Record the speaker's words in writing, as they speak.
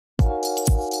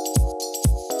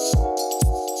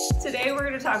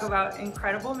talk about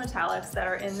incredible metallics that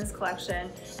are in this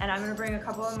collection, and I'm going to bring a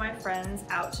couple of my friends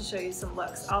out to show you some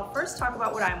looks. I'll first talk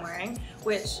about what I'm wearing,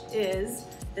 which is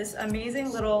this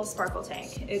amazing little sparkle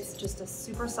tank. It's just a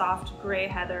super soft gray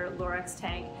heather Lurex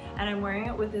tank, and I'm wearing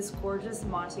it with this gorgeous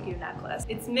Montague necklace.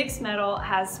 It's mixed metal,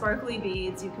 has sparkly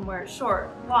beads. You can wear it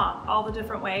short, long, all the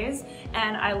different ways,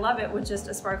 and I love it with just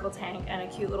a sparkle tank and a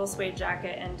cute little suede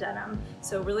jacket and denim.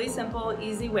 So really simple,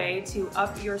 easy way to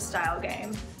up your style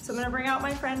game. So I'm gonna bring out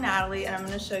my friend Natalie, and I'm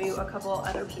gonna show you a couple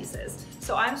other pieces.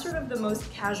 So I'm sort of the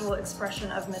most casual expression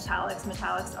of metallics.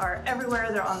 Metallics are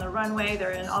everywhere, they're on the runway,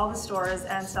 they're in all the stores,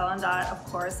 and Stella, of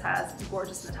course, has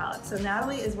gorgeous metallics. So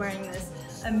Natalie is wearing this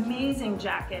amazing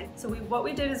jacket. So what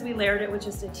we did is we layered it with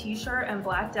just a t-shirt and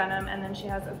black denim, and then she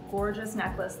has a gorgeous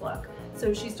necklace look.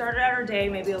 So she started out her day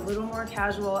maybe a little more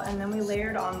casual, and then we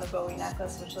layered on the Bowie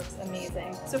necklace, which looks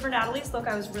amazing. So for Natalie's look,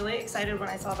 I was really excited when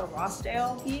I saw the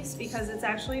Rossdale piece because it's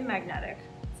actually magnetic.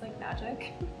 It's like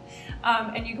magic.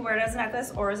 And you can wear it as a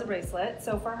necklace or as a bracelet.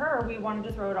 So for her, we wanted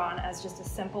to throw it on as just a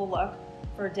simple look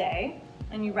for a day.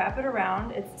 And you wrap it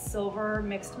around. It's silver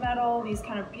mixed metal, these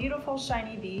kind of beautiful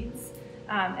shiny beads.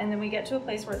 And then we get to a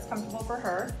place where it's comfortable for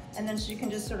her, and then she can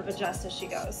just sort of adjust as she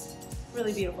goes.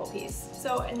 Really beautiful piece.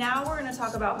 So now we're going to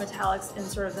talk about metallics in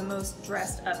sort of the most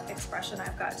dressed up expression.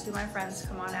 I've got two of my friends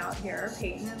come on out here,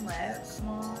 Peyton and Liv. Come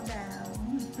on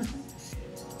down.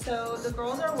 So the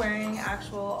girls are wearing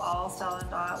actual all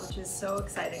Stella, which is so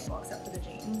exciting, well, except for the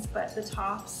jeans, but the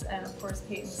tops and of course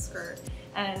Peyton's skirt.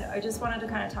 And I just wanted to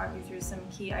kind of talk you through some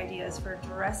key ideas for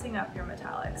dressing up your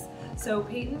metallics. So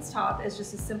Peyton's top is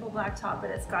just a simple black top,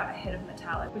 but it's got a hit of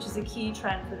metallic, which is a key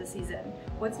trend for the season.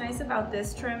 What's nice about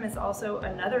this trim is also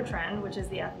another trend, which is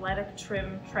the athletic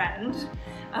trim trend,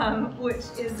 which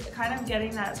is kind of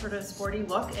getting that sort of sporty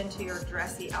look into your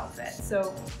dressy outfit.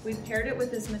 So we've paired it with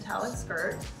this metallic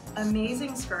skirt,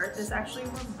 amazing skirt. This actually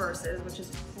reverses, which is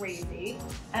crazy.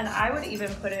 And I would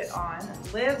even put it on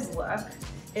Liv's look.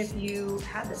 If you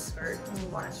had this skirt and you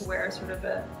wanted to wear sort of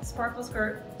a sparkle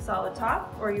skirt, solid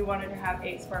top, or you wanted to have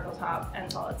a sparkle top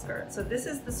and solid skirt. So this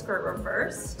is the skirt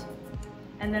reversed.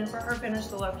 And then for her finish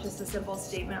the look, just a simple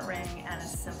statement ring and a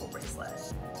simple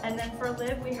bracelet. And then for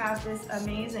Liv, we have this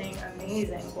amazing,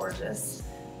 amazing, gorgeous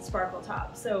sparkle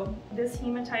top. So this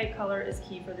hematite color is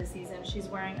key for the season. She's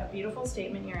wearing a beautiful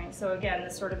statement earring. So again,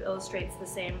 this sort of illustrates the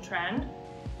same trend.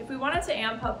 If we wanted to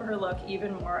amp up her look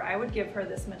even more, I would give her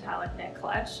this metallic knit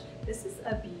clutch. This is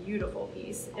a beautiful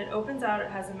piece. It opens out,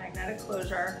 it has a magnetic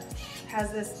closure, it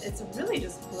has this, it's really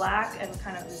just black and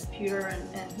kind of this pewter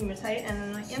and hematite, and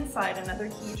then the inside, another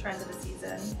key trend of the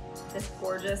season, this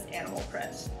gorgeous animal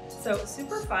print. So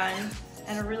super fun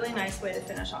and a really nice way to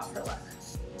finish off her look.